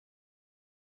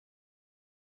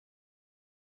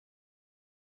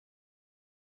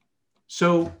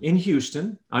So in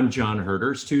Houston, I'm John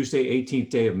Herder. It's Tuesday, 18th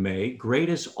day of May. Great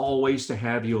as always to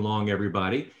have you along,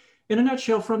 everybody. In a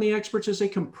nutshell, From the Experts is a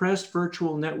compressed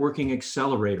virtual networking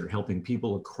accelerator, helping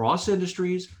people across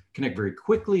industries connect very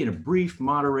quickly in a brief,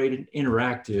 moderated,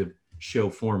 interactive show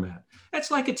format.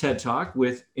 That's like a TED Talk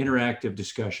with interactive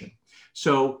discussion.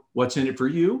 So what's in it for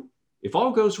you? If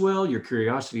all goes well, your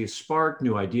curiosity is sparked,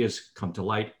 new ideas come to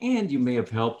light, and you may have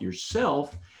helped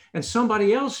yourself and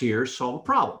somebody else here solve a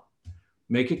problem.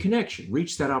 Make a connection,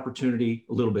 reach that opportunity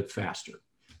a little bit faster.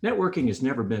 Networking has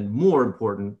never been more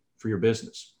important for your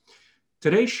business.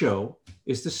 Today's show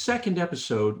is the second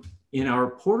episode in our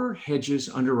Porter Hedges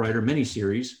Underwriter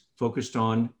mini-series focused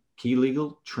on key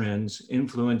legal trends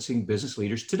influencing business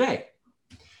leaders today.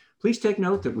 Please take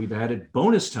note that we've added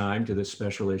bonus time to this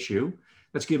special issue.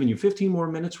 That's giving you 15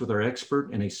 more minutes with our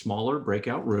expert in a smaller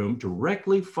breakout room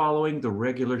directly following the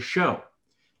regular show.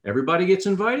 Everybody gets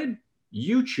invited.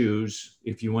 You choose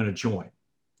if you want to join.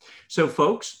 So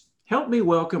folks, help me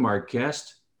welcome our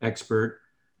guest expert,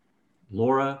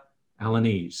 Laura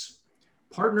Alaniz.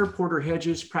 Partner Porter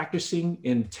Hedges, practicing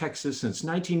in Texas since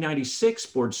 1996,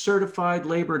 board certified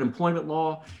labor and employment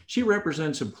law. She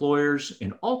represents employers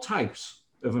in all types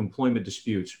of employment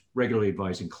disputes, regularly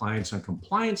advising clients on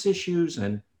compliance issues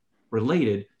and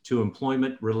related to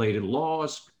employment-related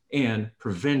laws and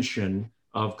prevention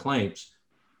of claims.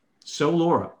 So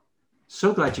Laura,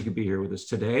 so glad you could be here with us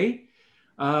today.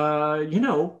 The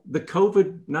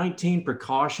COVID-19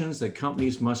 precautions that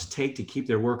companies must take to keep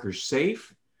their workers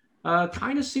safe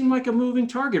kind of seem like a moving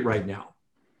target right now.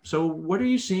 So what are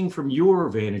you seeing from your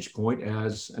vantage point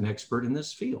as an expert in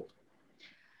this field?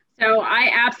 So I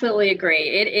absolutely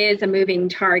agree. It is a moving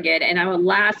target. And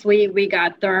last week we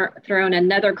got thrown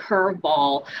another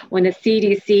curveball when the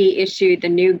CDC issued the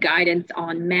new guidance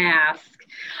on masks.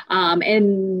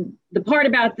 And the part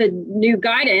about the new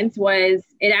guidance was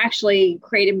it actually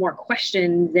created more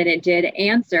questions than it did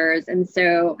answers. And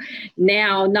so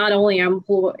now not only are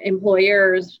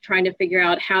employers trying to figure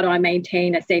out how do I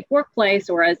maintain a safe workplace,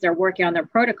 or as they're working on their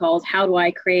protocols, how do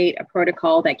I create a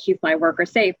protocol that keeps my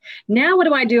workers safe? Now, what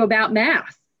do I do about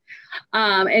masks?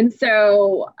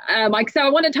 So I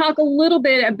want to talk a little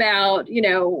bit about,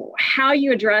 how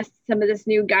you address some of this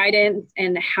new guidance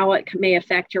and how it may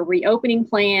affect your reopening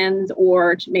plans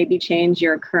or maybe change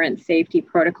your current safety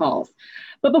protocols.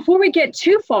 But before we get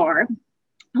too far,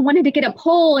 I wanted to get a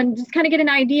poll and just kind of get an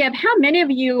idea of how many of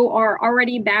you are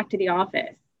already back to the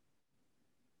office.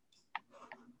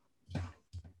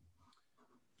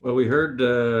 Well, we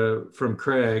heard from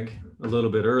Craig a little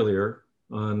bit earlier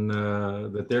on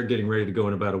that they're getting ready to go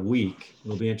in about a week.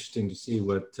 It'll be interesting to see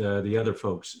what the other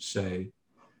folks say.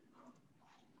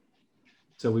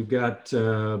 So we've got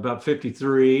about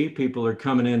 53 people are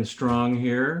coming in strong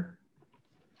here.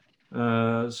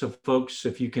 So folks,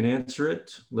 if you can answer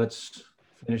it, let's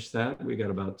finish that. We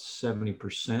got about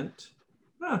 70%.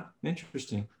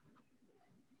 Interesting.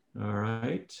 All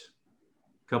right,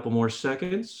 a couple more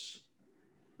seconds.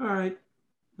 All right,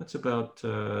 that's about,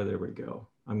 there we go.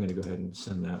 I'm going to go ahead and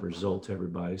send that result to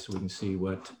everybody so we can see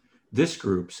what this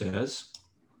group says.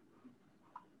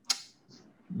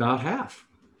 About half.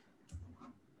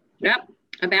 Yep,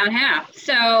 about half.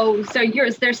 So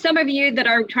there's some of you that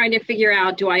are trying to figure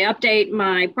out, do I update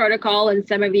my protocol? And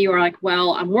some of you are like,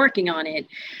 well, I'm working on it.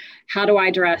 How do I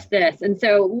address this? And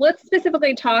so let's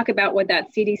specifically talk about what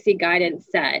that CDC guidance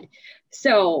said.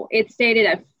 So it stated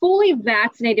that fully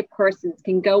vaccinated persons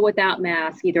can go without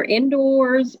masks, either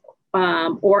indoors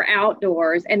or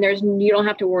outdoors, and you don't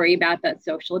have to worry about that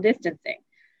social distancing.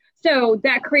 So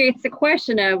that creates the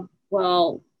question of,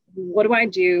 well, what do I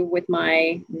do with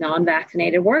my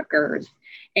non-vaccinated workers?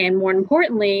 And more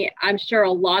importantly, I'm sure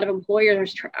a lot of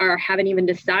employers haven't even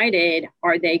decided,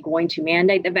 are they going to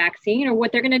mandate the vaccine or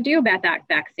what they're going to do about that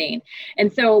vaccine?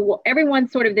 And so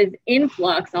everyone's sort of this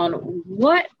influx on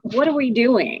what are we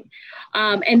doing?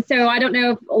 And so I don't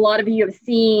know if a lot of you have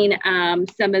seen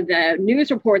some of the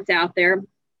news reports out there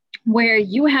where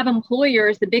you have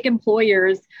employers, the big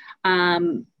employers,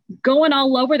 going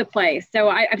all over the place. So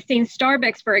I've seen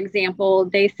Starbucks, for example,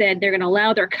 they said they're going to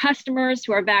allow their customers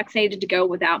who are vaccinated to go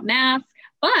without masks,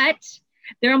 but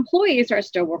their employees are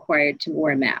still required to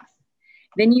wear masks.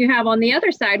 Then you have on the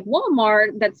other side,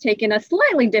 Walmart, that's taken a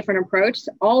slightly different approach.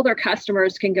 All their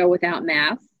customers can go without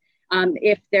masks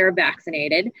if they're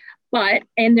vaccinated,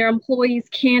 and their employees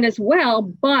can as well,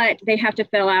 but they have to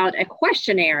fill out a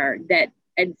questionnaire that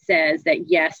it says that,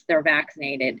 yes, they're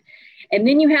vaccinated. And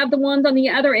then you have the ones on the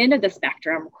other end of the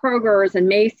spectrum, Kroger's and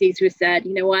Macy's, who said,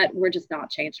 you know what, we're just not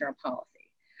changing our policy.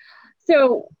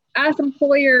 So as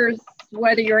employers,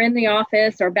 whether you're in the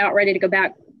office or about ready to go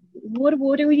back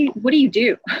what do you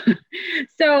do?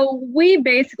 So we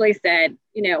basically said,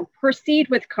 proceed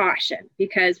with caution,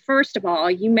 because first of all,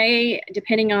 you may,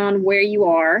 depending on where you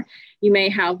are, you may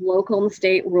have local and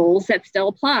state rules that still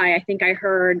apply. I think I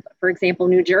heard, for example,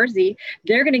 New Jersey,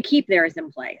 they're going to keep theirs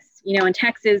in place. In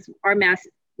Texas, our mask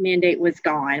mandate was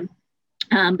gone.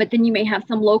 But then you may have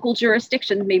some local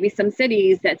jurisdictions, maybe some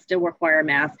cities that still require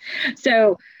masks.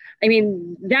 So,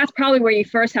 that's probably where you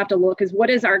first have to look, is what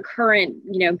is our current,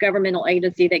 governmental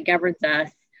agency that governs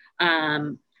us?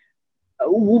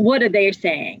 What are they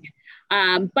saying?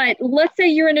 But let's say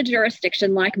you're in a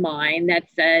jurisdiction like mine that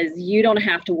says you don't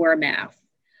have to wear a mask.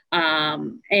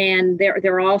 And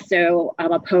they're also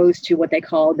opposed to what they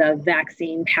call the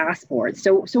vaccine passport.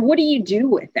 So what do you do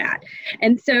with that?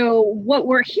 And so what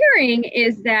we're hearing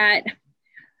is that,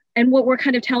 and what we're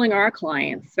kind of telling our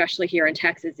clients, especially here in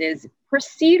Texas, is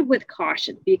proceed with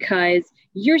caution, because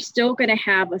you're still going to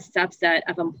have a subset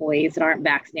of employees that aren't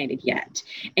vaccinated yet.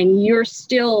 And you're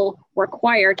still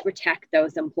required to protect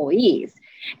those employees.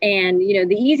 And,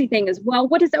 the easy thing is, well,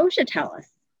 what does OSHA tell us?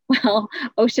 Well,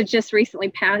 OSHA just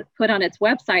recently put on its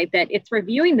website that it's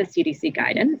reviewing the CDC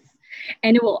guidance,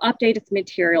 and it will update its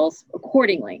materials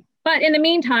accordingly. But in the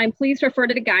meantime, please refer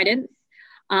to the guidance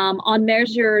on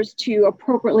measures to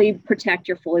appropriately protect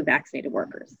your fully vaccinated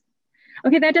workers.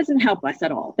 Okay, that doesn't help us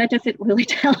at all. That doesn't really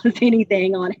tell us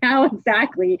anything on how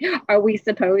exactly are we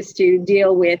supposed to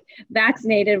deal with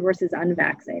vaccinated versus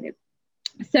unvaccinated.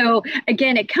 So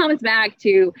again, it comes back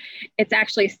to, it's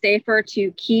actually safer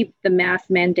to keep the mask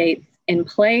mandates in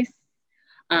place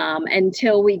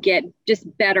until we get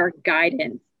just better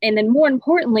guidance. And then more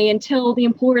importantly, until the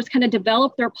employers kind of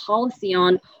develop their policy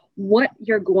on what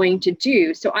you're going to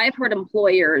do. So I've heard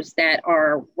employers that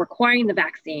are requiring the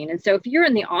vaccine. And so if you're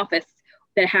in the office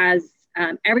that has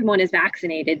everyone is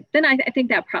vaccinated, then I think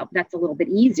that's a little bit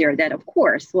easier, that of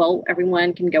course, well,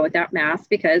 everyone can go without masks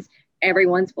because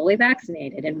everyone's fully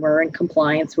vaccinated and we're in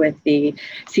compliance with the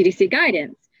CDC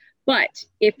guidance. But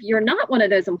if you're not one of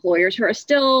those employers who are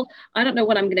still, I don't know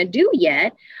what I'm going to do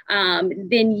yet,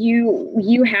 then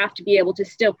you have to be able to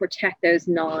still protect those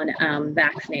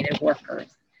non-vaccinated workers.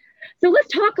 So let's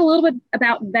talk a little bit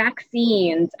about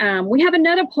vaccines. We have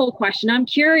another poll question. I'm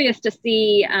curious to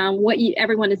see what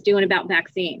everyone is doing about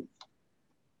vaccines.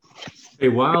 Hey,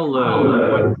 while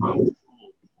Laura,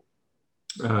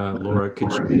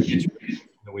 could you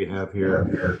that we have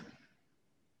here?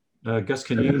 Gus,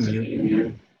 can you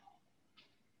mute?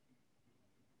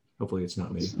 Hopefully it's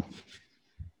not me.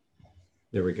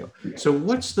 There we go. So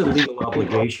what's the legal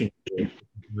obligation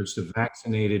towards the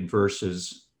vaccinated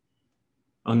versus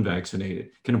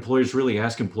unvaccinated? Can employers really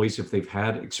ask employees if they've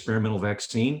had experimental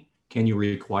vaccine? Can you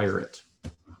require it?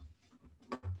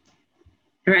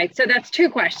 All right, so that's two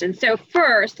questions. So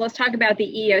first, let's talk about the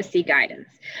EOC guidance.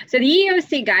 So the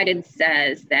EOC guidance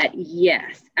says that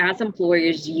yes, as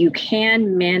employers, you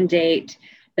can mandate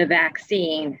the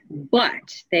vaccine,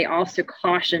 but they also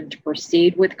caution to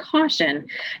proceed with caution,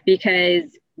 because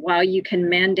while you can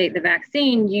mandate the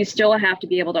vaccine, you still have to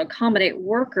be able to accommodate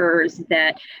workers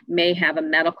that may have a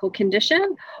medical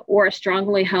condition or a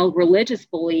strongly held religious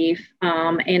belief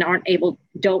and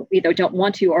don't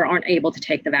want to or aren't able to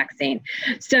take the vaccine.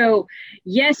 So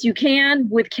yes, you can,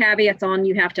 with caveats on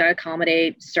you have to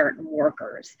accommodate certain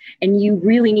workers, and you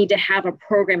really need to have a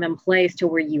program in place to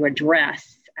where you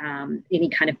address any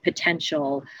kind of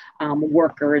potential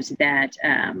workers that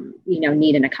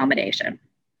need an accommodation.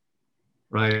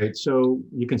 Right. So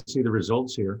you can see the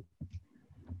results here.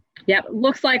 Yep.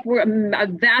 Looks like a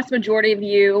vast majority of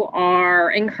you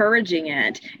are encouraging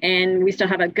it, and we still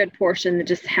have a good portion that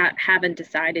just haven't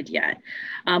decided yet.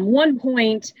 One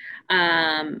point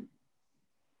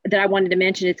that I wanted to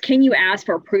mention is, can you ask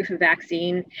for a proof of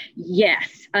vaccine?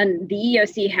 Yes. And the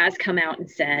EOC has come out and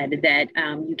said that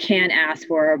you can ask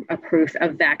for a proof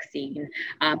of vaccine,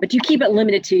 but you keep it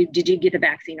limited to, did you get the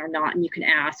vaccine or not? And you can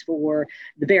ask for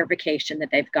the verification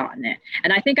that they've gotten it.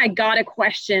 And I think I got a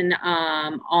question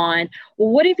on, well,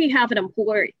 what if you have an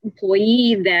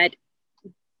employee that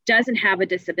doesn't have a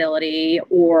disability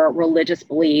or religious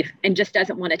belief and just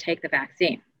doesn't want to take the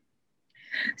vaccine?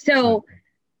 So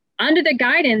under the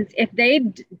guidance, if they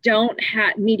don't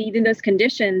meet even those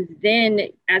conditions, then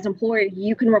as employer,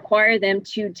 you can require them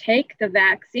to take the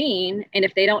vaccine. And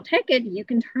if they don't take it, you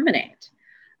can terminate.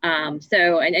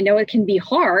 So I know it can be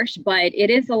harsh, but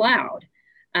it is allowed.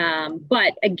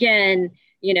 But again,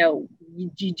 you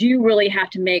do really have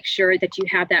to make sure that you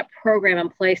have that program in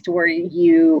place to where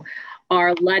you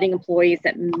are letting employees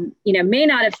that, may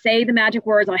not have said the magic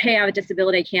words, or, hey, I have a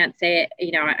disability, I can't say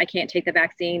it, I can't take the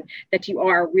vaccine, that you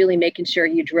are really making sure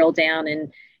you drill down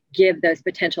and give those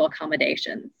potential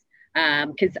accommodations.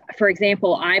 Because, for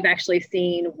example, I've actually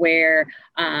seen where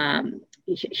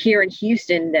here in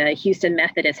Houston, the Houston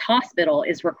Methodist Hospital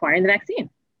is requiring the vaccine.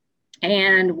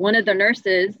 And one of the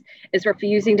nurses is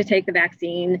refusing to take the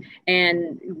vaccine.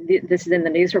 And this is in the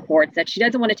news reports, that she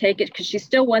doesn't want to take it because she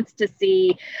still wants to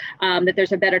see that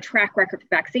there's a better track record for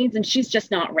vaccines, and she's just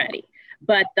not ready.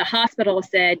 But the hospital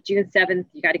said June 7th,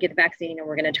 you got to get the vaccine and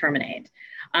we're going to terminate.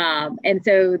 And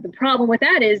so the problem with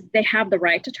that is they have the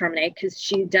right to terminate because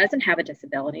she doesn't have a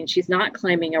disability and she's not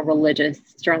claiming a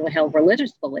strongly held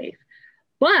religious belief.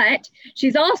 But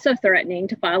she's also threatening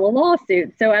to file a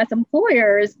lawsuit. So as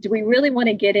employers, do we really want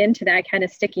to get into that kind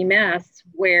of sticky mess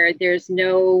where there's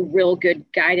no real good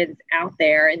guidance out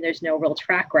there and there's no real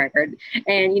track record?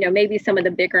 And, maybe some of the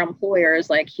bigger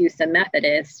employers like Houston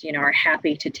Methodist, are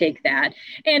happy to take that.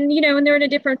 And, and they're in a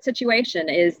different situation.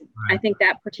 I think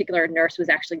that particular nurse was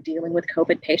actually dealing with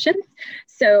COVID patients.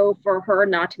 So for her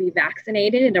not to be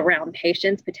vaccinated and around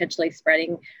patients potentially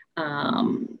spreading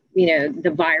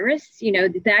the virus,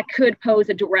 that could pose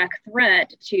a direct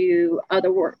threat to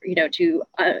other workers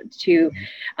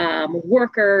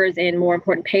and, more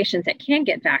important, patients that can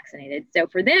get vaccinated. So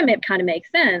for them, it kind of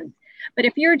makes sense. But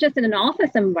if you're just in an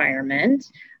office environment,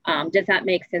 does that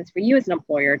make sense for you as an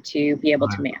employer to be able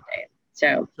to mandate?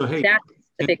 So hey, that's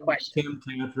the big question. Tim,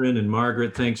 Catherine, and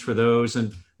Margaret, thanks for those.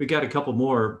 And we got a couple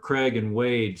more, Craig and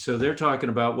Wade. So they're talking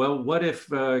about, well, what if,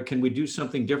 can we do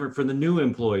something different for the new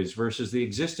employees versus the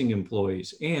existing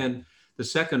employees? And the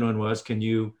second one was,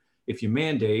 if you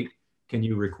mandate, can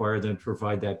you require them to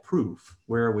provide that proof?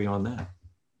 Where are we on that?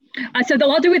 So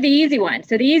I'll do with the easy one.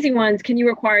 So the easy ones, can you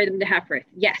require them to have proof?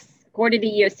 Yes. According to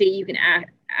EEOC, you can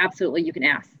absolutely, you can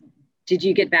ask, did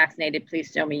you get vaccinated?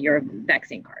 Please show me your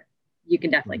vaccine card. You can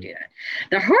definitely do that.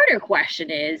 The harder question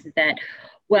is that,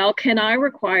 well, can I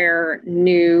require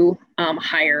new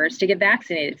hires to get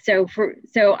vaccinated? So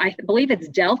I believe it's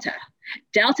Delta.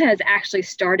 Delta has actually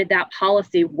started that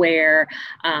policy where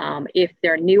if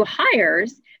they're new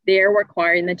hires, they're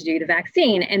requiring them to do the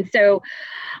vaccine. And so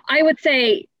I would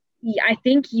say, I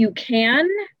think you can,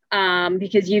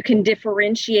 because you can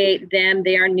differentiate them.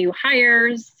 They are new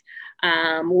hires.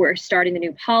 We're starting the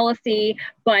new policy,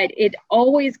 but it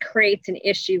always creates an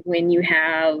issue when you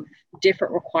have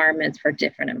different requirements for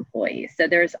different employees. So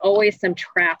there's always some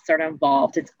traps that are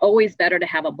involved. It's always better to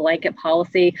have a blanket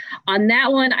policy. On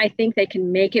that one, I think they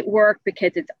can make it work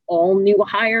because it's all new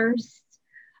hires.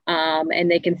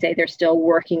 And they can say they're still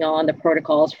working on the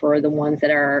protocols for the ones that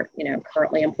are,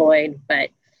 currently employed, but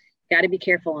got to be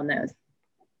careful on those.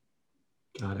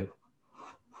 Got it.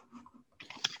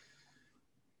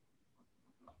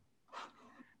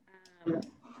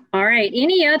 All right.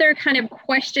 Any other kind of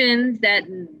questions that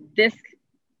this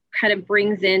kind of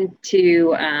brings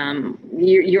into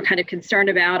you're kind of concerned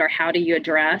about, or how do you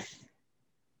address?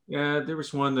 Yeah, there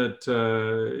was one that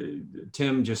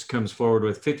Tim just comes forward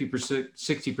with. 50%,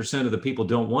 60% of the people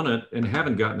don't want it and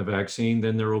haven't gotten the vaccine.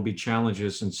 Then there will be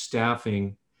challenges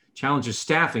staffing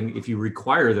if you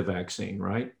require the vaccine,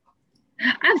 right?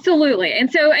 Absolutely.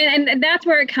 And so, and that's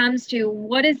where it comes to,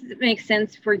 what does it make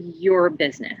sense for your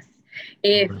business?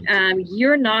 If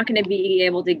you're not going to be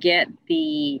able to get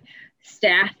the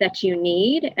staff that you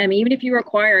need, I mean, even if you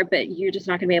require it, but you're just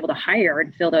not going to be able to hire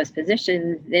and fill those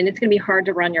positions, then it's going to be hard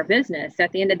to run your business.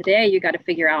 At the end of the day, you got to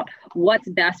figure out what's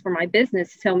best for my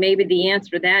business. So maybe the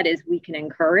answer to that is we can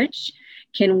encourage.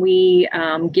 Can we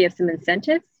give some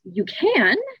incentives? You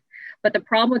can, but the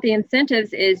problem with the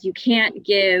incentives is you can't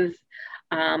give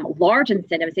large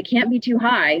incentives. It can't be too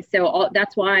high. So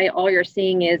that's why all you're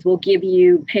seeing is we'll give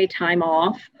you pay time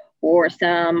off, or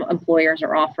some employers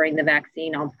are offering the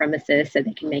vaccine on premises so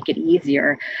they can make it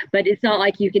easier. But it's not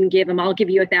like you can give them, I'll give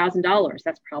you $1,000.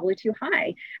 That's probably too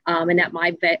high. And that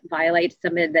might violate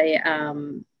some of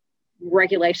the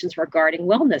regulations regarding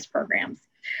wellness programs.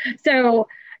 So,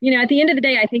 at the end of the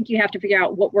day, I think you have to figure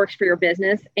out what works for your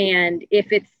business. And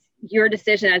if it's your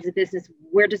decision as a business,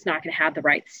 we're just not going to have the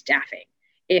right staffing.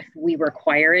 If we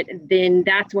require it, then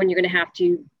that's when you're going to have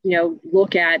to,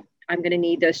 look at, I'm going to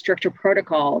need those stricter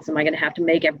protocols. Am I going to have to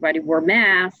make everybody wear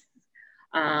masks,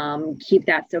 keep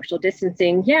that social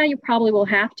distancing? Yeah, you probably will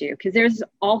have to, because there's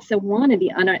also one of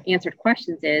the unanswered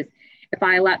questions is, if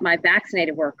I let my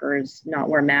vaccinated workers not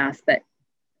wear masks, but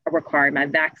require my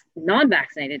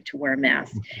non-vaccinated to wear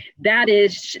masks, that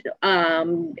is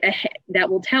that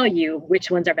will tell you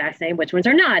which ones are vaccinated, which ones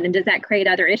are not. And does that create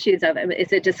other issues of,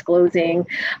 is it disclosing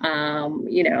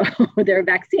their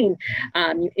vaccine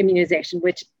immunization,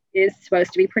 which is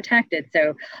supposed to be protected?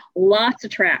 So lots of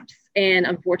traps, and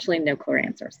unfortunately no clear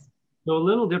answers. So a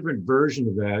little different version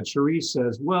of that. Cherise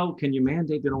says, well, can you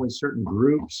mandate that only certain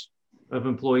groups of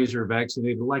employees are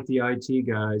vaccinated, like the IT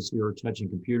guys who are touching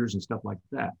computers and stuff like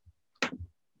that?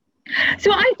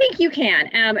 So I think you can.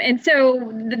 And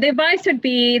so the advice would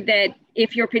be that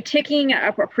if you're picking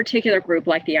a particular group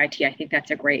like the IT, I think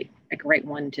that's a great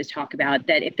one to talk about,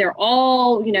 that if they're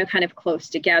all, kind of close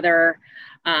together,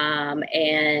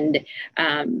 and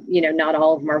not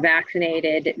all of them are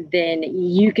vaccinated, then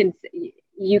you can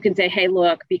say, hey,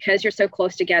 look, because you're so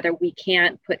close together, we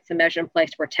can't put some measure in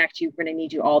place to protect you. We're going to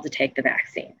need you all to take the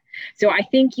vaccine. So I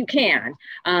think you can.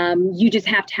 You just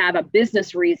have to have a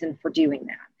business reason for doing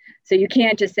that. So you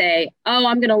can't just say, oh,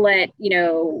 I'm going to let,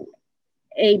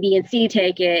 A, B, and C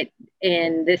take it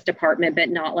in this department, but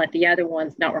not let the other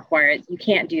ones not require it. You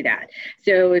can't do that.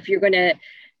 So if you're going to,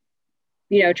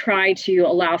 try to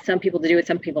allow some people to do it,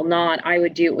 some people not, I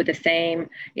would do it with the same,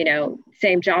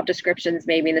 same job descriptions,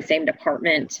 maybe in the same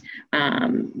department,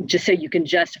 just so you can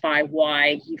justify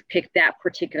why you've picked that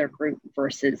particular group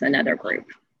versus another group.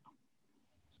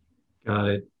 Got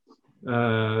it.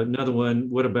 Another one,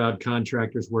 what about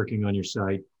contractors working on your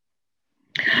site?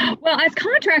 Well, as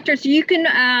contractors, you can,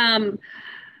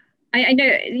 I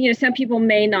know, some people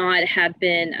may not have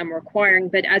been requiring,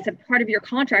 but as a part of your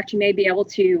contract, you may be able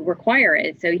to require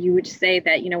it. So you would say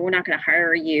that, we're not going to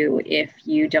hire you if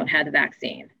you don't have the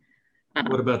vaccine.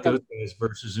 What about those guys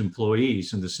versus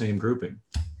employees in the same grouping?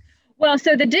 Well,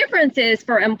 so the difference is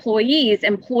for employees,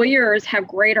 employers have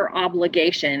greater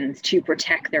obligations to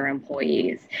protect their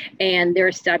employees, and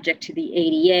they're subject to the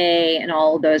ADA and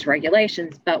all of those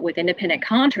regulations. But with independent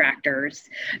contractors,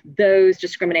 those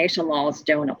discrimination laws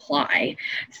don't apply.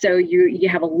 So you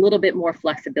have a little bit more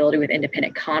flexibility with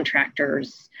independent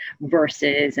contractors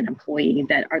versus an employee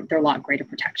that there are a lot greater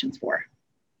protections for.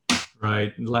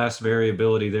 Right. Last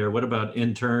variability there. What about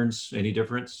interns? Any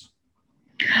difference?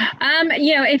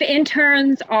 If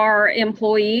interns are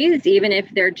employees, even if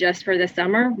they're just for the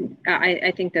summer,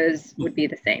 I think those would be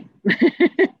the same.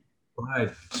 Right.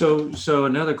 So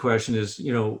another question is,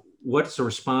 what's the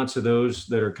response of those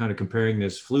that are kind of comparing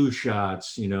this flu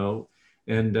shots,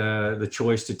 and the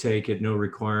choice to take it, no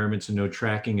requirements and no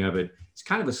tracking of it? It's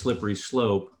kind of a slippery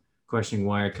slope, questioning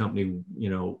why a company,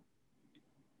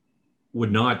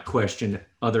 would not question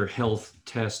other health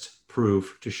test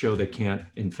proof to show they can't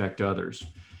infect others.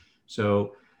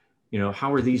 So,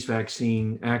 how are these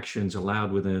vaccine actions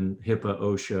allowed within HIPAA,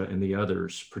 OSHA, and the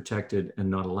others, protected and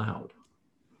not allowed?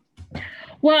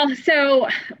 Well, so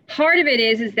part of it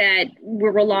is that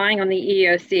we're relying on the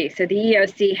EEOC. So the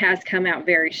EEOC has come out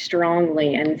very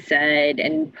strongly and said,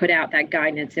 and put out that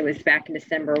guidance. It was back in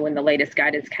December when the latest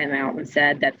guidance came out and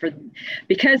said that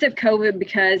because of COVID,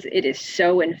 because it is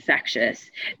so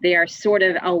infectious, they are sort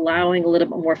of allowing a little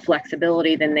bit more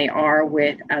flexibility than they are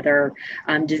with other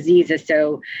diseases.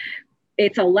 So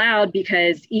it's allowed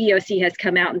because EEOC has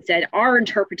come out and said, our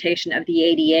interpretation of the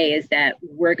ADA is that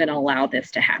we're going to allow this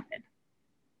to happen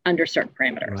under certain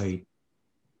parameters.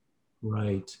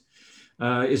 Right.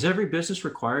 Is every business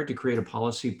required to create a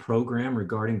policy program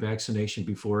regarding vaccination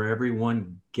before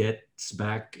everyone gets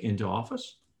back into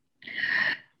office?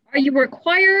 Are you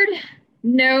required?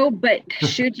 No, but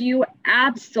should you?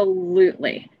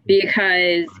 Absolutely.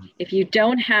 Because if you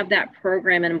don't have that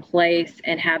program in place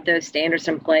and have those standards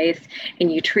in place,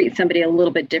 and you treat somebody a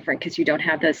little bit different because you don't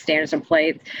have those standards in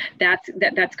place,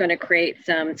 that's going to create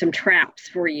some traps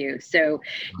for you. So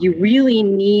you really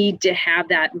need to have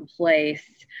that in place,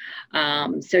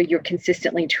 so you're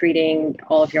consistently treating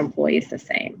all of your employees the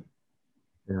same.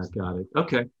 Yeah, got it.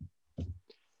 Okay.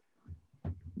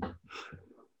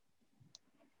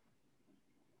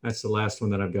 That's the last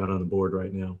one that I've got on the board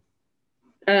right now.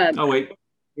 Oh, wait,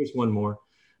 here's one more.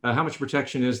 How much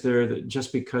protection is there that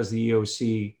just because the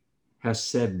EOC has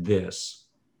said this,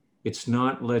 it's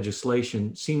not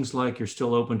legislation, seems like you're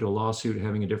still open to a lawsuit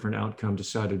having a different outcome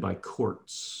decided by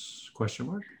courts? Question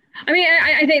mark? I mean,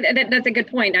 I think that's a good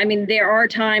point. I mean, there are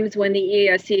times when the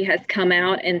EEOC has come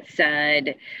out and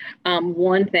said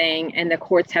one thing and the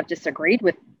courts have disagreed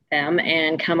with them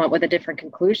and come up with a different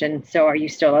conclusion. So are you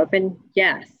still open?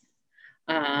 Yes.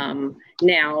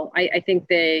 Now, I think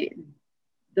the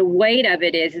weight of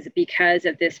it is because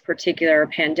of this particular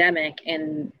pandemic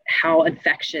and how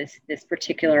infectious this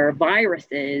particular virus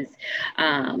is,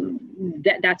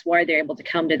 that's why they're able to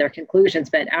come to their conclusions.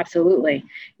 But absolutely,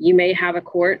 you may have a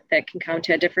court that can come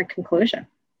to a different conclusion.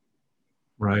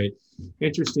 Right.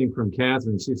 Interesting from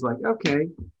Catherine. She's like, okay,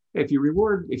 if you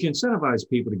incentivize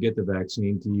people to get the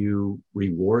vaccine, do you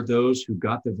reward those who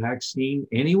got the vaccine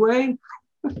anyway?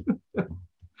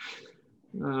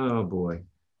 Oh boy.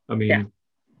 I mean,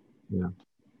 yeah.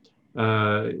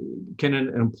 Uh, can an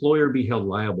employer be held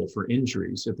liable for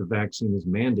injuries if the vaccine is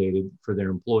mandated for their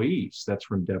employees? That's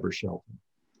from Deborah Shelton.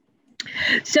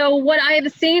 So what I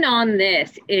have seen on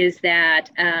this is that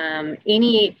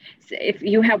if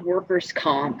you have workers'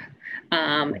 comp,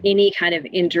 any kind of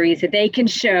injuries that they can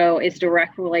show is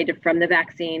direct related from the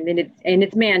vaccine, then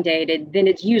it's mandated, then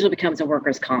it usually becomes a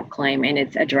workers' comp claim and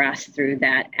it's addressed through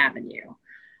that avenue.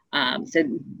 So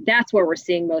that's where we're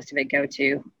seeing most of it go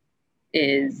to,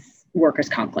 is workers'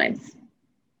 comp claims.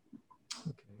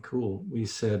 Okay, cool. We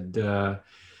said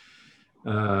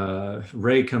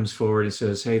Ray comes forward and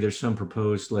says, hey, there's some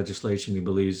proposed legislation he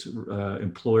believes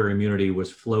employer immunity was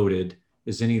floated.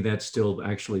 Is any of that still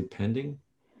actually pending?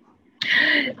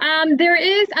 There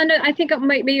is, I think it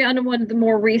might be under one of the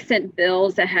more recent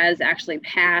bills that has actually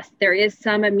passed. There is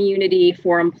some immunity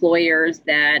for employers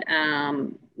that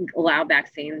allow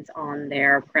vaccines on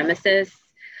their premises.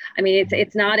 I mean,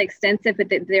 it's not extensive, but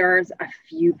there's a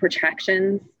few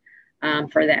protections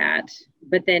for that.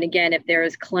 But then again, if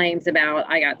there's claims about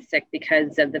I got sick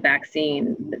because of the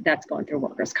vaccine, that's going through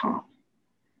workers' comp.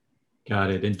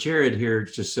 Got it. And Jared here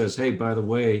just says, hey, by the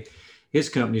way, his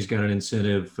company's got an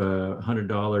incentive, $100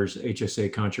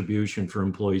 HSA contribution for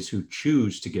employees who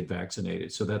choose to get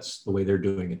vaccinated. So that's the way they're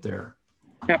doing it there.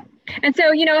 Yep. And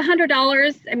so,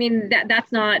 $100, I mean,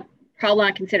 that's not probably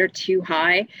not considered too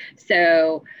high.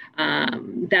 So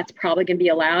that's probably going to be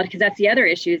allowed, because that's the other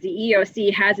issue is the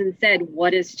EEOC hasn't said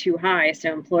what is too high.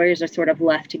 So employers are sort of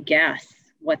left to guess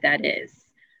what that is.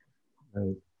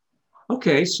 Right.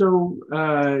 Okay. So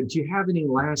do you have any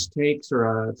last takes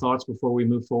or thoughts before we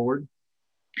move forward?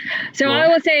 So I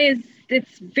would say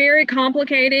it's very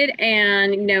complicated,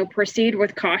 and proceed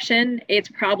with caution. It's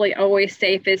probably always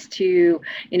safest to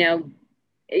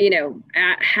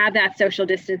have that social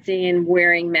distancing and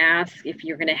wearing masks if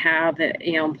you're going to have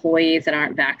employees that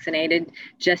aren't vaccinated,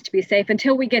 just to be safe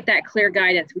until we get that clear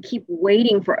guidance. We keep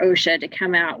waiting for OSHA to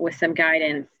come out with some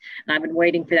guidance, and I've been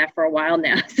waiting for that for a while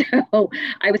now. So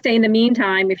I would say in the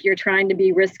meantime, if you're trying to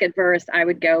be risk adverse, I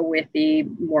would go with the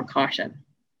more caution.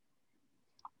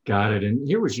 Got it. And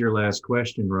here was your last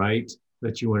question, right?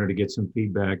 That you wanted to get some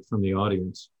feedback from the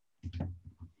audience.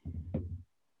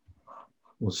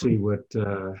 We'll see what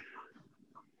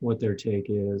their take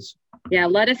is. Yeah,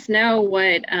 let us know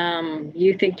what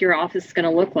you think your office is going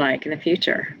to look like in the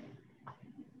future.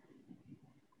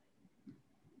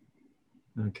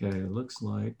 Okay, it looks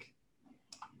like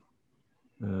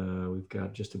we've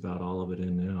got just about all of it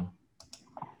in now.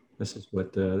 This is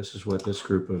what this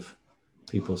group of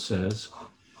people says.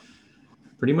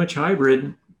 Pretty much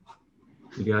hybrid.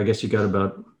 I guess you got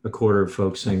about a quarter of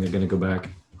folks saying they're going to go back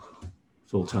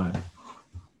full time.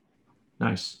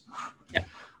 Nice. Yeah.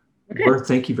 Okay. Laura,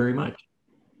 thank you very much.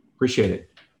 Appreciate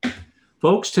it.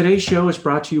 Folks, today's show is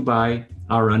brought to you by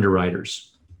our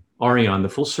underwriters. Arion, the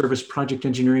full service project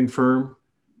engineering firm,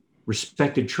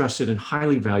 respected, trusted, and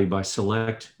highly valued by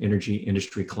select energy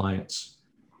industry clients.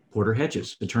 Porter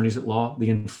Hedges, attorneys at law,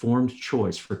 the informed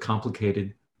choice for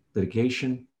complicated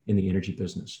litigation in the energy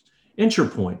business.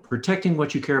 InsurePoint, protecting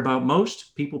what you care about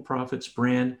most, people, profits,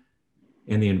 brand,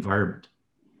 and the environment.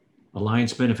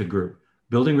 Alliance Benefit Group,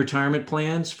 building retirement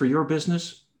plans for your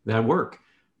business that work.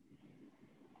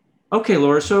 Okay,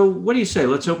 Laura, so what do you say?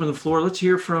 Let's open the floor. Let's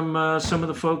hear from some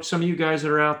of you guys that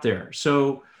are out there.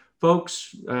 So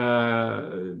folks,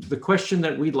 the question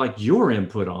that we'd like your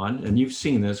input on, and you've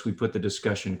seen this, we put the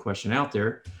discussion question out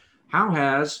there. How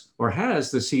has the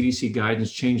CDC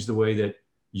guidance changed the way that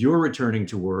you're returning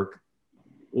to work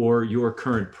or your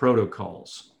current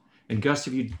protocols? And Gus,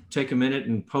 if you take a minute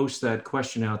and post that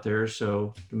question out there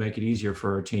so to make it easier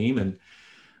for our team. And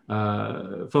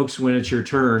folks, when it's your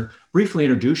turn, briefly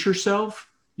introduce yourself,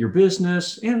 your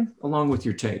business, and along with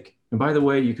your take. And by the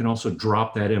way, you can also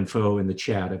drop that info in the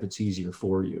chat if it's easier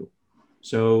for you.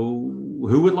 So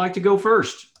who would like to go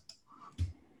first?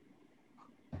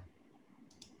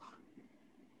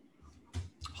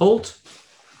 Holt,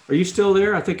 are you still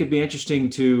there? I think it'd be interesting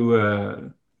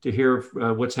to hear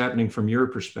what's happening from your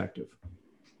perspective.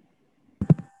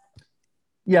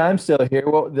 Yeah, I'm still here.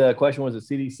 Well, the question was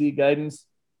the CDC guidance.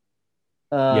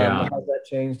 Yeah. How's that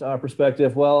changed our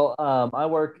perspective? Well, I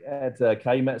work at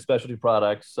Calumet Specialty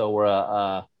Products. So we're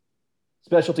a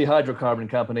specialty hydrocarbon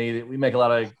company. We make a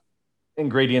lot of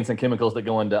ingredients and chemicals that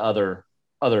go into other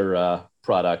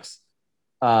products.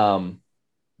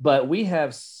 But we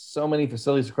have so many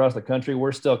facilities across the country.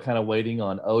 We're still kind of waiting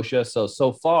on OSHA.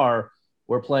 So far,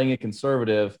 we're playing it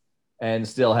conservative and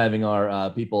still having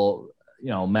our people,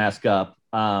 mask up.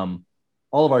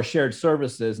 All of our shared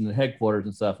services and the headquarters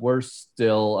and stuff, we're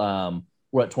still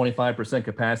we're at 25%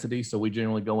 capacity. So we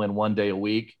generally go in one day a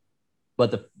week.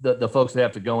 but the folks that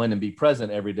have to go in and be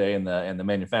present every day in the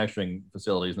manufacturing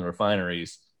facilities and the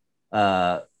refineries,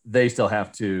 they still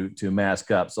have to mask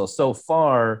up. So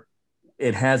far,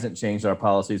 it hasn't changed our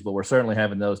policies, but we're certainly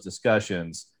having those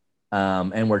discussions.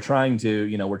 And we're trying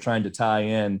to tie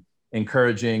in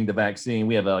encouraging the vaccine.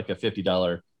 We have like a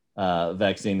 $50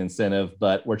 vaccine incentive,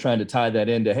 but we're trying to tie that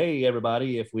into, hey,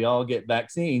 everybody, if we all get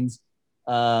vaccines,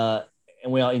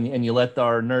 and you let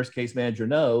our nurse case manager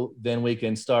know, then we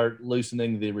can start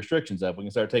loosening the restrictions up. We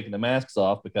can start taking the masks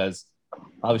off, because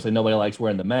obviously nobody likes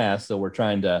wearing the mask. So we're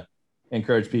trying to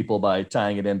encourage people by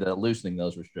tying it into loosening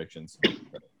those restrictions.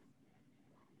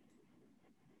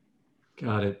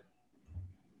 Got it.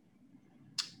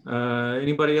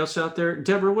 Anybody else out there?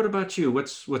 Deborah, what about you?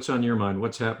 What's on your mind?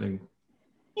 What's happening?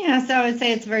 Yeah, so I would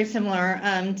say it's very similar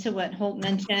to what Holt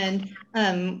mentioned.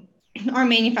 Our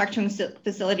manufacturing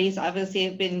facilities obviously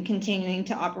have been continuing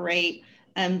to operate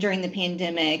during the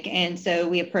pandemic. And so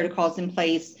we have protocols in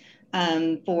place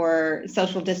for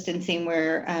social distancing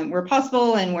where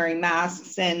possible, and wearing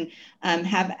masks, and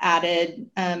have added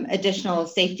additional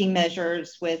safety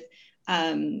measures with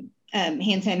hand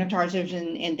sanitizers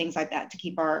and things like that to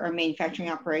keep our manufacturing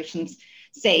operations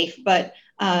safe. But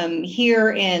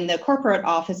here in the corporate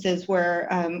offices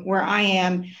where I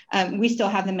am, we still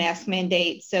have the mask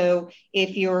mandate. So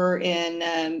if you're in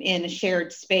a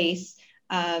shared space,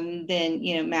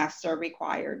 then masks are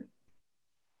required.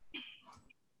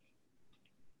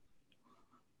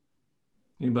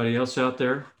 Anybody else out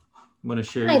there want to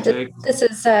share Hi, your take? this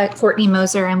is Courtney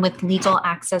Moser. I'm with Legal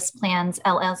Access Plans,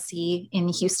 LLC in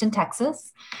Houston,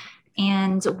 Texas.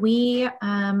 And we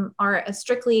are a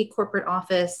strictly corporate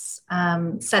office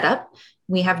setup.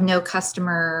 We have no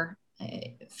customer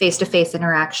face-to-face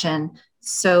interaction.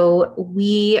 So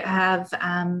we have,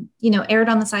 erred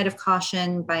on the side of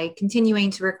caution by continuing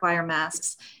to require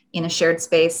masks in a shared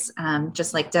space,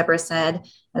 just like Deborah said,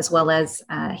 as well as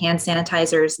hand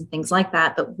sanitizers and things like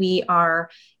that. But we are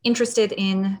interested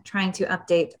in trying to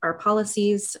update our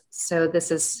policies. So this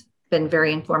has been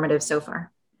very informative so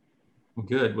far. Well,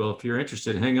 good. Well, if you're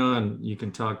interested, hang on. You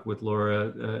can talk with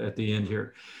Laura at the end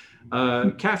here.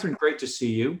 Catherine, great to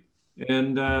see you.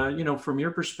 And, from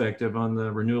your perspective on the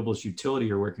renewables utility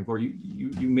you're working for,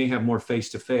 you may have more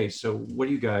face-to-face. So what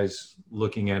are you guys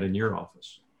looking at in your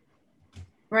office?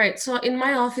 Right. So in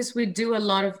my office, we do a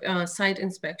lot of site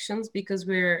inspections, because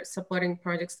we're supporting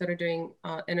projects that are doing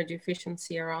energy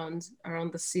efficiency around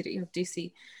the city of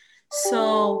DC.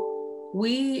 So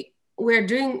we're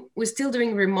still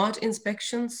doing remote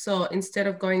inspections. So instead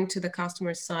of going to the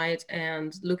customer site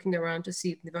and looking around to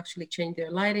see if they've actually changed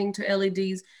their lighting to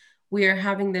LEDs, we are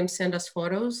having them send us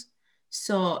photos.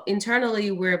 So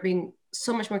internally, we're being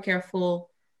so much more careful.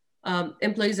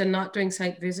 Employees are not doing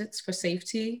site visits for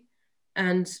safety.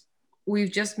 And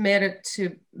we've just made it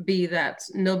to be that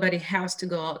nobody has to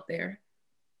go out there.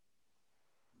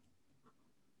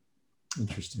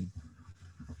 Interesting.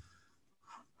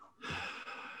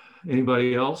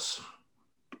 Anybody else?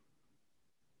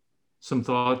 Some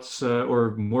thoughts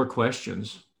or more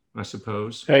questions, I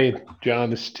suppose. Hey, John,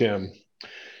 this is Tim.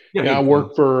 Yeah, I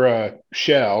work for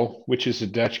Shell, which is a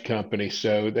Dutch company.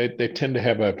 So they tend to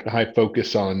have a high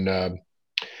focus on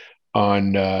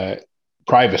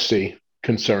privacy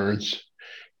concerns.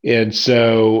 And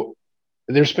so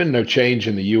there's been no change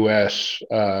in the US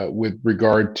with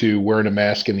regard to wearing a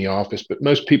mask in the office, but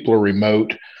most people are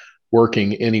remote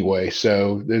working anyway.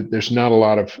 So there's not a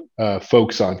lot of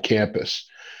folks on campus.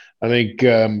 I think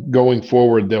going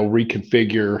forward, they'll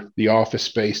reconfigure the office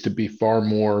space to be far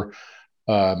more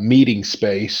meeting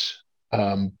space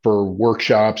for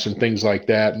workshops and things like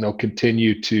that. And they'll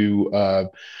continue to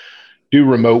do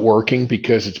remote working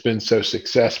because it's been so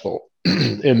successful.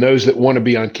 And those that want to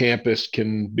be on campus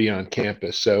can be on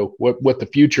campus. So what the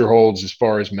future holds as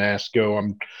far as masks go,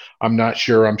 I'm not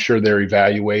sure. I'm sure they're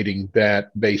evaluating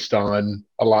that based on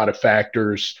a lot of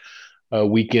factors,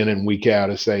 week in and week out,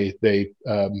 as they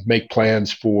make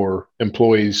plans for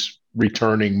employees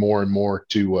returning more and more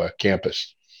to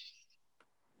campus.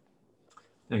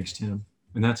 Thanks, Tim.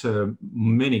 And that's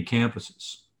many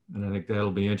campuses. And I think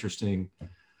that'll be interesting.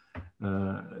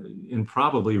 And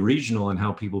probably regional in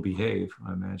how people behave,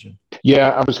 I imagine.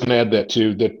 Yeah, I was going to add that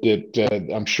too, that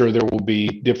I'm sure there will be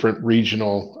different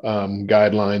regional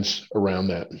guidelines around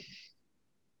that.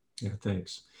 Yeah,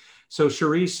 thanks. So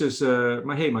Charisse is,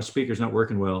 my speaker's not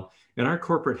working well. In our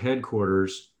corporate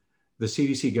headquarters, the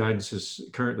CDC guidance is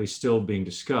currently still being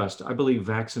discussed. I believe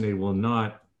vaccinated will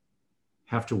not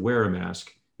have to wear a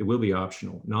mask. It will be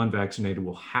optional. Non-vaccinated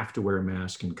will have to wear a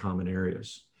mask in common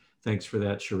areas. Thanks for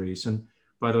that, Charisse. And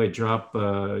by the way, drop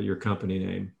your company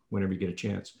name whenever you get a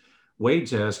chance.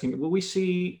 Wade's asking, will we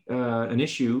see an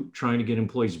issue trying to get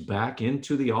employees back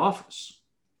into the office?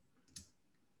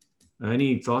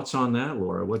 Any thoughts on that,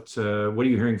 Laura? What are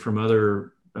you hearing from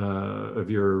other of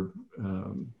your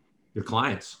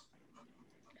clients?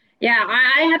 Yeah,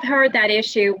 I have heard that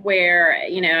issue where,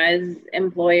 you know, as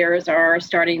employers are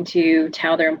starting to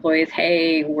tell their employees,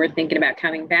 hey, we're thinking about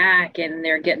coming back, and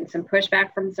they're getting some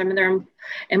pushback from some of their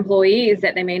employees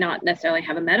that they may not necessarily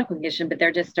have a medical condition, but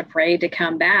they're just afraid to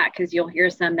come back, because you'll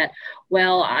hear some that,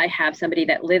 well, I have somebody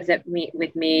that lives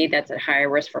with me that's at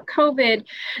higher risk for COVID.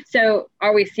 So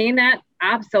are we seeing that?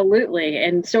 Absolutely.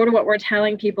 And sort of what we're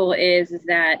telling people is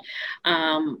that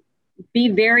be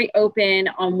very open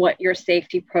on what your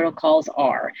safety protocols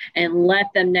are, and let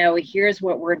them know, here's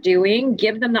what we're doing.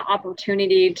 Give them the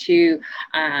opportunity to,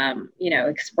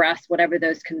 express whatever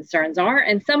those concerns are.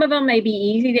 And some of them may be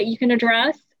easy that you can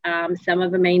address. Some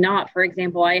of them may not. For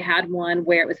example, I had one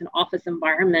where it was an office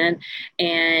environment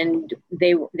and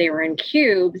they were in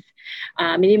cubes.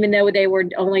 And even though they were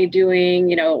only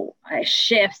doing,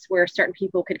 shifts where certain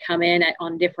people could come in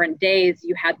on different days,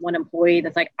 you had one employee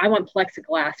that's like, I want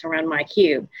plexiglass around my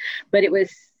cube. But it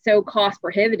was so cost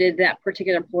prohibitive that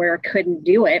particular employer couldn't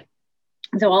do it.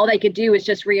 So all they could do is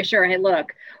just reassure, hey,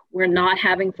 look, we're not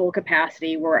having full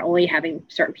capacity. We're only having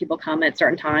certain people come at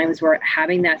certain times. We're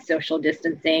having that social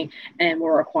distancing, and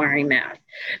we're requiring masks.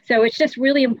 So it's just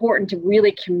really important to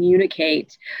really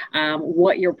communicate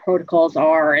what your protocols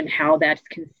are and how that's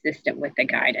consistent with the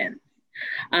guidance.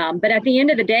 But at the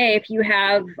end of the day, if you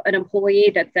have an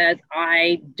employee that says,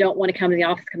 I don't want to come to the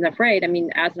office because I'm afraid,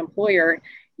 as an employer,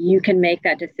 you can make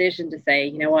that decision to say,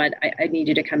 you know what, I need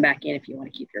you to come back in if you want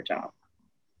to keep your job.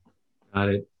 Got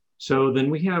it. So then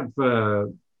we have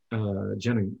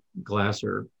Jenna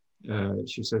Glasser.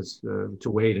 She says to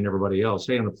Wade and everybody else,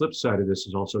 hey, on the flip side of this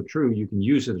is also true. You can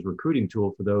use it as a recruiting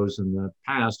tool for those in the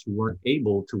past who weren't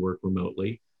able to work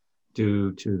remotely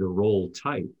due to the role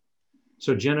type.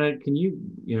 So Jenna, can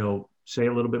you, say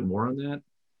a little bit more on that?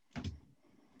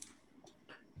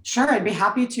 Sure, I'd be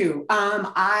happy to.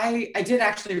 I did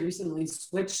actually recently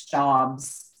switch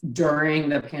jobs during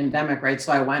the pandemic, right?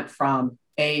 So I went from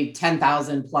a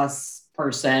 10,000 plus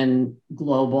person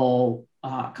global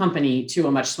company to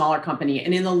a much smaller company.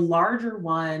 And in the larger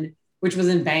one, which was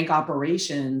in bank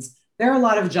operations, there are a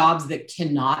lot of jobs that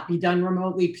cannot be done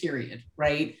remotely, period,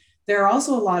 right? There are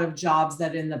also a lot of jobs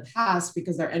that in the past,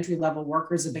 because they're entry-level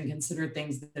workers, have been considered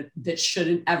things that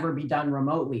shouldn't ever be done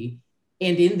remotely.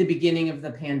 And in the beginning of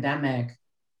the pandemic,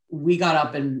 we got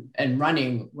up and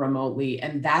running remotely.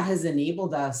 And that has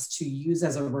enabled us to use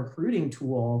as a recruiting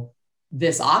tool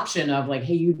this option of like,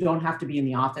 hey, you don't have to be in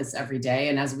the office every day.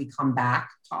 And as we come back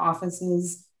to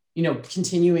offices,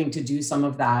 continuing to do some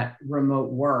of that remote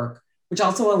work, which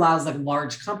also allows like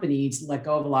large companies to let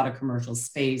go of a lot of commercial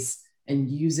space and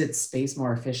use its space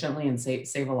more efficiently and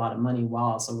save a lot of money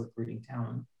while also recruiting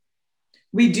talent.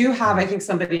 We do have, I think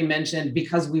somebody mentioned,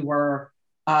 because we were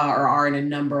or are in a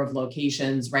number of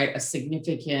locations, right, a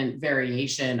significant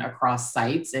variation across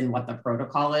sites in what the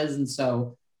protocol is. And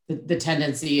so the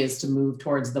tendency is to move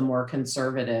towards the more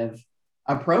conservative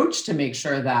approach to make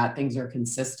sure that things are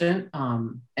consistent.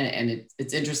 And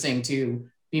it's interesting to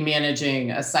be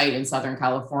managing a site in Southern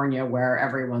California where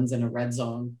everyone's in a red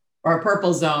zone or a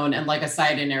purple zone, and like a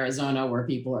site in Arizona where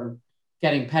people are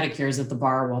getting pedicures at the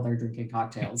bar while they're drinking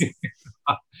cocktails.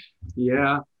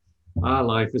 Yeah,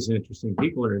 life is interesting.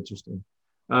 People are interesting.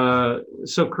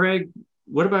 So Craig,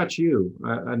 what about you?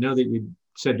 I know that you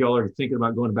said y'all are thinking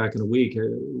about going back in a week.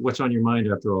 What's on your mind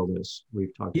after all this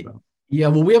we've talked about? Yeah,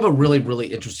 well, we have a really, really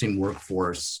interesting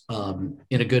workforce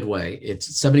in a good way.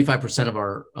 It's 75% of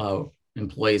our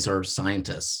employees are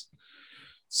scientists,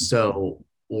 so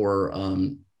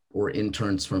or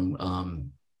interns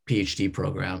from PhD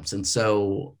programs. And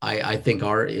so I think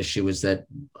our issue is that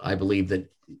I believe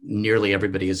that nearly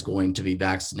everybody is going to be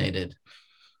vaccinated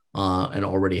and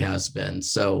already has been.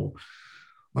 So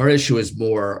our issue is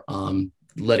more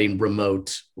letting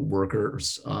remote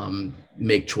workers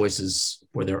make choices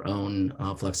for their own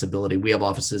flexibility. We have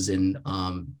offices in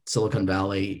Silicon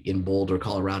Valley, in Boulder,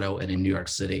 Colorado, and in New York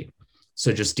City.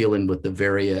 So just dealing with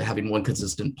having one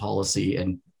consistent policy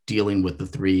and dealing with the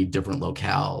 3 different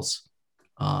locales.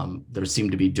 There seem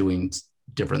to be doing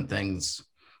different things.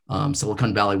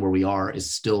 Silicon Valley, where we are,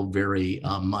 is still very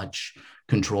much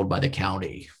controlled by the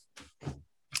county.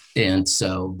 And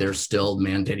so they're still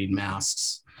mandating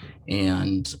masks.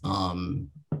 And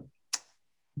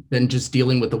then just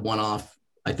dealing with the one-off,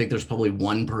 I think there's probably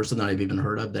one person that I've even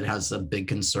heard of that has a big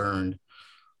concern.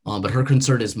 But her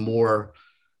concern is more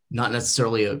not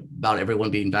necessarily about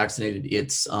everyone being vaccinated.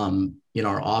 It's in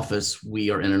our office, we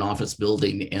are in an office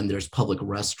building and there's public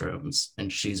restrooms,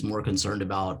 and she's more concerned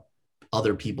about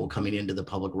other people coming into the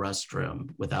public restroom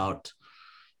without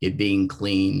it being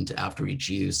cleaned after each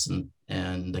use,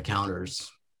 and the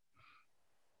counters.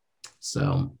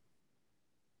 So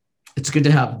it's good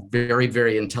to have very,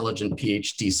 very intelligent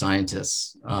PhD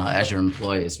scientists as your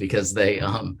employees, because they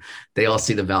all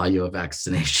see the value of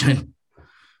vaccination.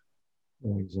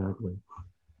 Exactly.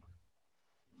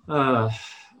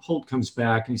 Holt comes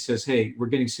back and he says, hey, we're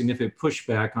getting significant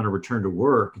pushback on a return to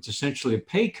work. It's essentially a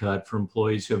pay cut for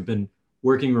employees who have been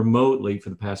working remotely for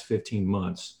the past 15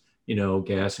 months, you know,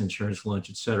 gas, insurance,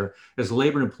 lunch, et cetera. As a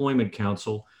Labor and Employment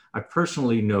Counsel, I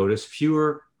personally noticed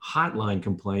fewer hotline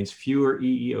complaints, fewer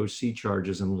EEOC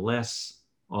charges, and less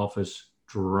office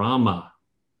drama.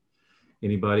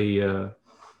 Anybody have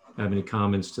any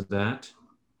comments to that?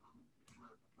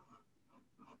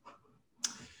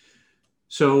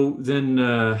 So then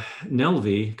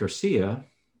Nelvi Garcia,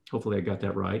 hopefully I got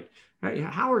that right.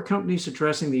 How are companies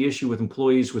addressing the issue with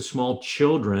employees with small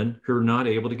children who are not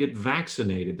able to get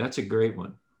vaccinated? That's a great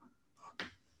one.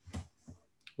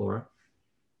 Laura?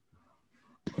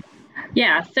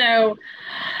 Yeah, so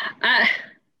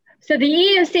the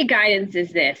EEOC guidance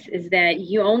is that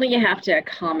you only have to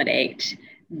accommodate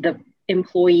the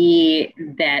employee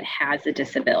that has a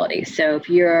disability. So if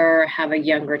you have a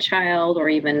younger child or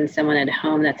even someone at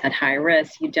home that's at high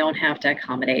risk, you don't have to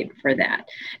accommodate for that.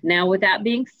 Now, with that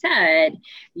being said,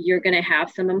 you're going to have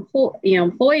some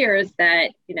employers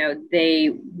that, you know, they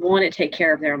want to take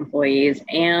care of their employees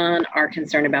and are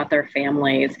concerned about their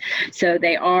families. So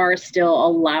they are still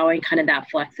allowing kind of that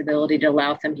flexibility to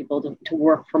allow some people to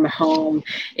work from home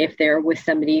if they're with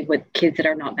somebody with kids that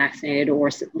are not vaccinated or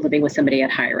living with somebody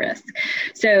at high risk.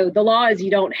 So the law is you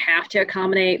don't have to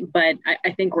accommodate, but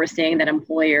I think we're seeing that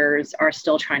employers are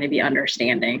still trying to be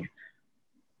understanding.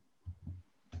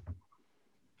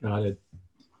 Got it.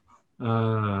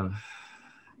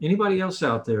 Anybody else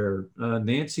out there?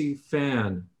 Nancy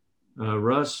Fan,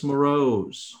 Russ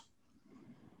Moroz,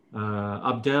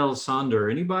 Abdel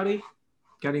Sander, anybody?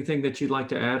 Got anything that you'd like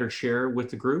to add or share with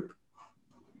the group?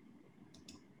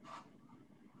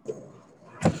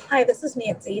 Hi, this is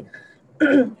Nancy.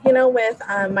 You know, with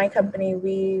my company,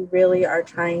 we really are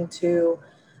trying to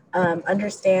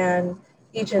understand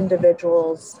each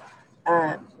individual's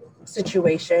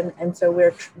situation. And so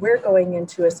we're going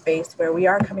into a space where we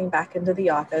are coming back into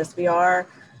the office. We are,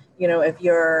 you know, if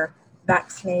you're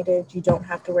vaccinated, you don't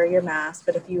have to wear your mask.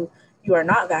 But if you are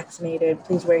not vaccinated,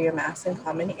 please wear your mask in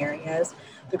common areas.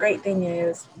 The great thing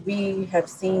is we have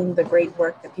seen the great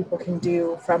work that people can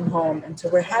do from home. And so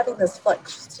we're having this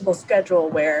flexible schedule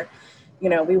where, you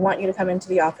know, we want you to come into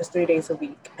the office 3 days a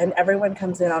week, and everyone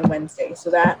comes in on Wednesday. So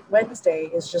that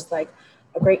Wednesday is just like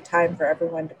a great time for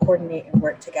everyone to coordinate and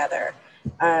work together.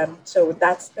 So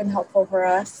that's been helpful for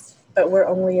us, but we're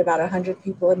only about 100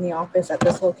 people in the office at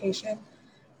this location.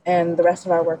 And the rest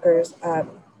of our workers,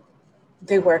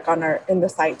 they work in the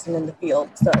sites and in the field.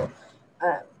 So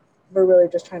we're really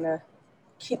just trying to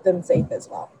keep them safe as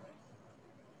well.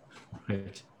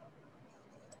 Right.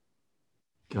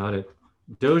 Got it.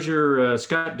 Dozier,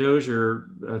 Scott Dozier,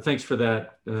 thanks for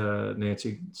that,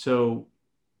 Nancy. So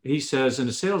he says, in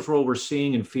a sales role, we're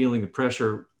seeing and feeling the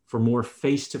pressure for more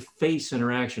face-to-face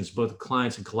interactions, both with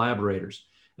clients and collaborators.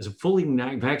 As a fully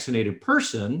vaccinated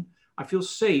person, I feel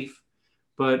safe,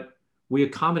 but we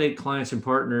accommodate clients and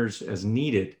partners as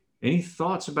needed. Any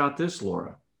thoughts about this,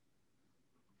 Laura?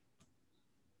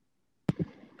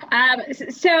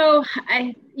 So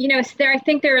I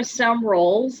think there are some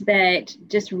roles that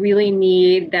just really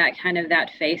need that kind of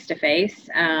that face-to-face.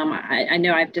 I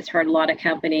know I've just heard a lot of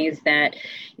companies that,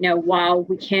 you know, while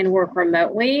we can work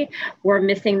remotely, we're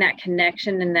missing that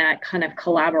connection and that kind of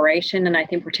collaboration. And I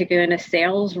think particularly in a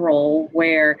sales role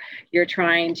where you're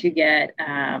trying to get,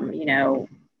 you know,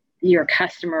 your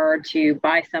customer to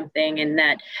buy something, and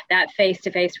that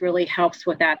face-to-face really helps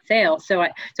with that sale. So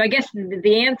I guess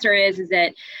the answer is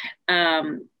that,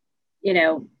 you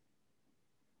know,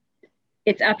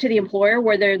 it's up to the employer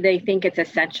whether they think it's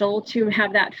essential to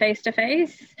have that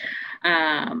face-to-face.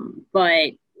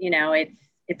 But, you know,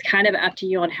 it's kind of up to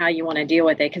you on how you want to deal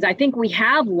with it. Because I think we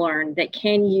have learned that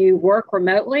can you work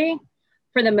remotely?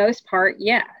 For the most part,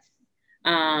 yes.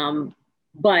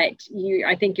 But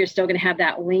I think you're still going to have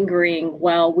that lingering,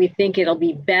 well, we think it'll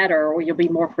be better or you'll be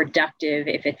more productive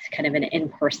if it's kind of an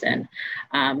in-person.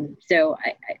 So,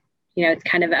 you know, it's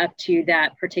kind of up to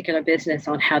that particular business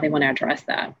on how they want to address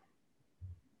that.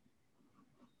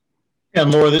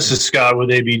 And Laura, this is Scott with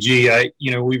ABG.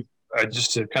 We've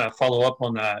just to kind of follow up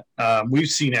on that, we've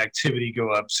seen activity go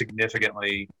up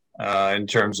significantly in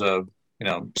terms of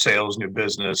sales, new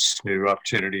business, new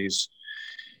opportunities.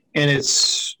 And it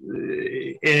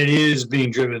is being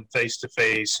driven face to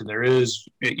face. And there is,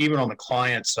 even on the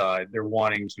client side, they're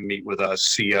wanting to meet with us,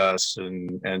 see us,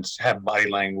 and have body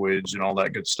language and all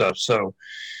that good stuff. So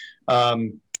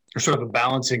there's sort of a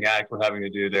balancing act we're having to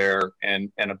do there,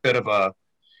 and a bit of a,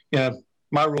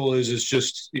 my role is it's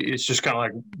just kind of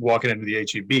like walking into the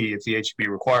HEB. If the HEB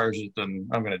requires it, then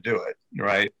I'm going to do it,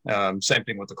 right? Same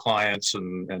thing with the clients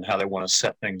and how they want to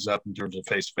set things up in terms of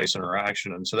face-to-face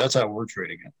interaction. And so that's how we're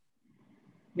treating it.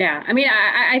 Yeah, I mean,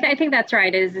 I think that's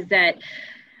right. Is that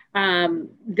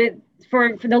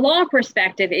for the law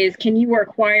perspective is, can you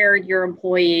require your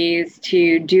employees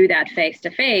to do that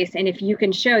face-to-face? And if you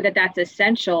can show that that's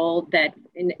essential, that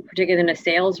particularly in a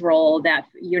sales role, that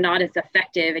you're not as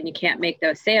effective and you can't make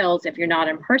those sales if you're not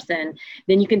in person,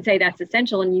 then you can say that's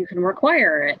essential and you can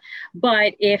require it.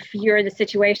 But if you're in a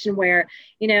situation where,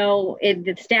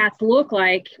 the stats look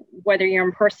like whether you're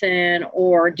in person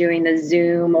or doing the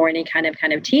Zoom or any kind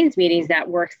of Teams meetings that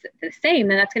works the same,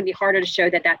 then that's going to be harder to show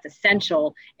that that's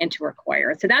essential and to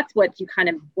require. So that's what you kind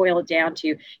of boil it down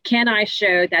to. Can I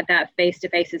show that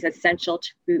face-to-face is essential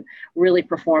to really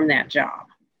perform that job?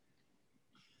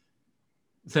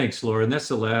 Thanks, Laura. And that's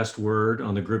the last word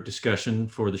on the group discussion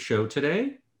for the show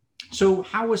today. So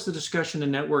how was the discussion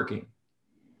and networking?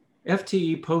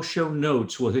 FTE post-show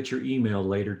notes will hit your email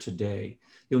later today.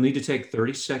 You'll need to take a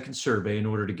 30-second survey in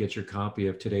order to get your copy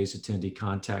of today's attendee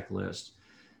contact list.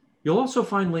 You'll also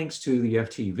find links to the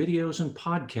FTE videos and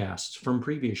podcasts from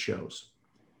previous shows.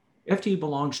 FTE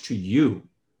belongs to you.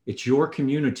 It's your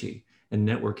community and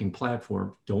networking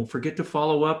platform. Don't forget to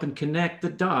follow up and connect the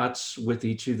dots with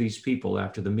each of these people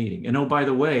after the meeting. And oh, by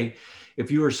the way,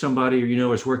 if you are somebody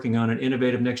is working on an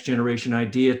innovative next generation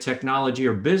idea, technology,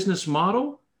 or business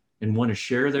model and want to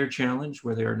share their challenge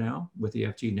where they are now with the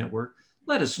FTE network,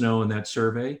 let us know in that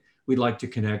survey. We'd like to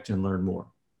connect and learn more.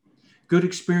 Good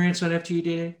experience on FTE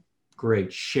Day?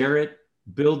 Great. Share it.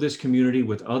 Build this community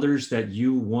with others that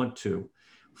you want to.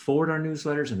 Forward our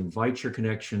newsletters and invite your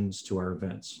connections to our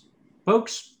events.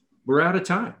 Folks, we're out of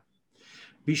time.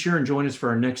 Be sure and join us for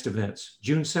our next events.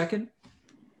 June 2nd,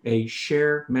 a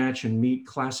Share, Match, and Meet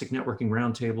Classic Networking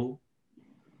Roundtable,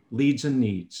 Leads and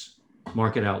Needs,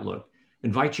 Market Outlook.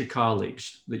 Invite your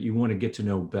colleagues that you want to get to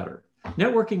know better.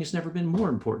 Networking has never been more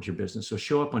important to your business, so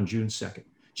show up on June 2nd.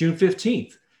 June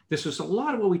 15th, this is a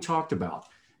lot of what we talked about.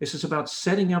 This is about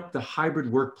setting up the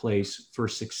hybrid workplace for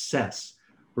success.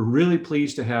 We're really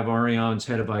pleased to have Arion's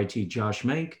head of IT, Josh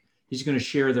Mank. He's going to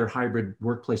share their hybrid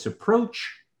workplace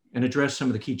approach and address some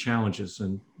of the key challenges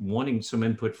and wanting some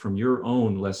input from your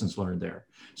own lessons learned there.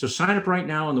 So sign up right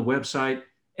now on the website,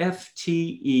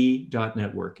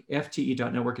 fte.network,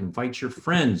 fte.network. Invite your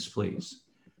friends, please.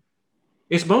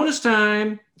 It's bonus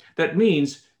time. That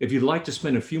means if you'd like to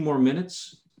spend a few more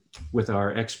minutes with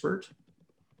our expert,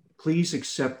 please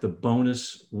accept the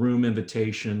bonus room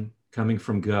invitation coming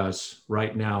from Gus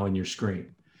right now on your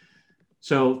screen.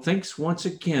 So thanks once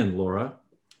again, Laura,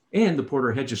 and the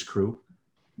Porter Hedges crew.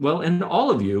 Well, and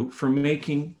all of you for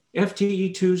making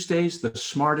FTE Tuesdays the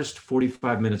smartest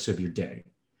 45 minutes of your day.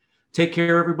 Take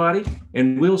care, everybody,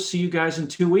 and we'll see you guys in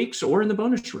 2 weeks or in the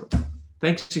bonus room.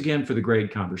 Thanks again for the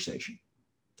great conversation.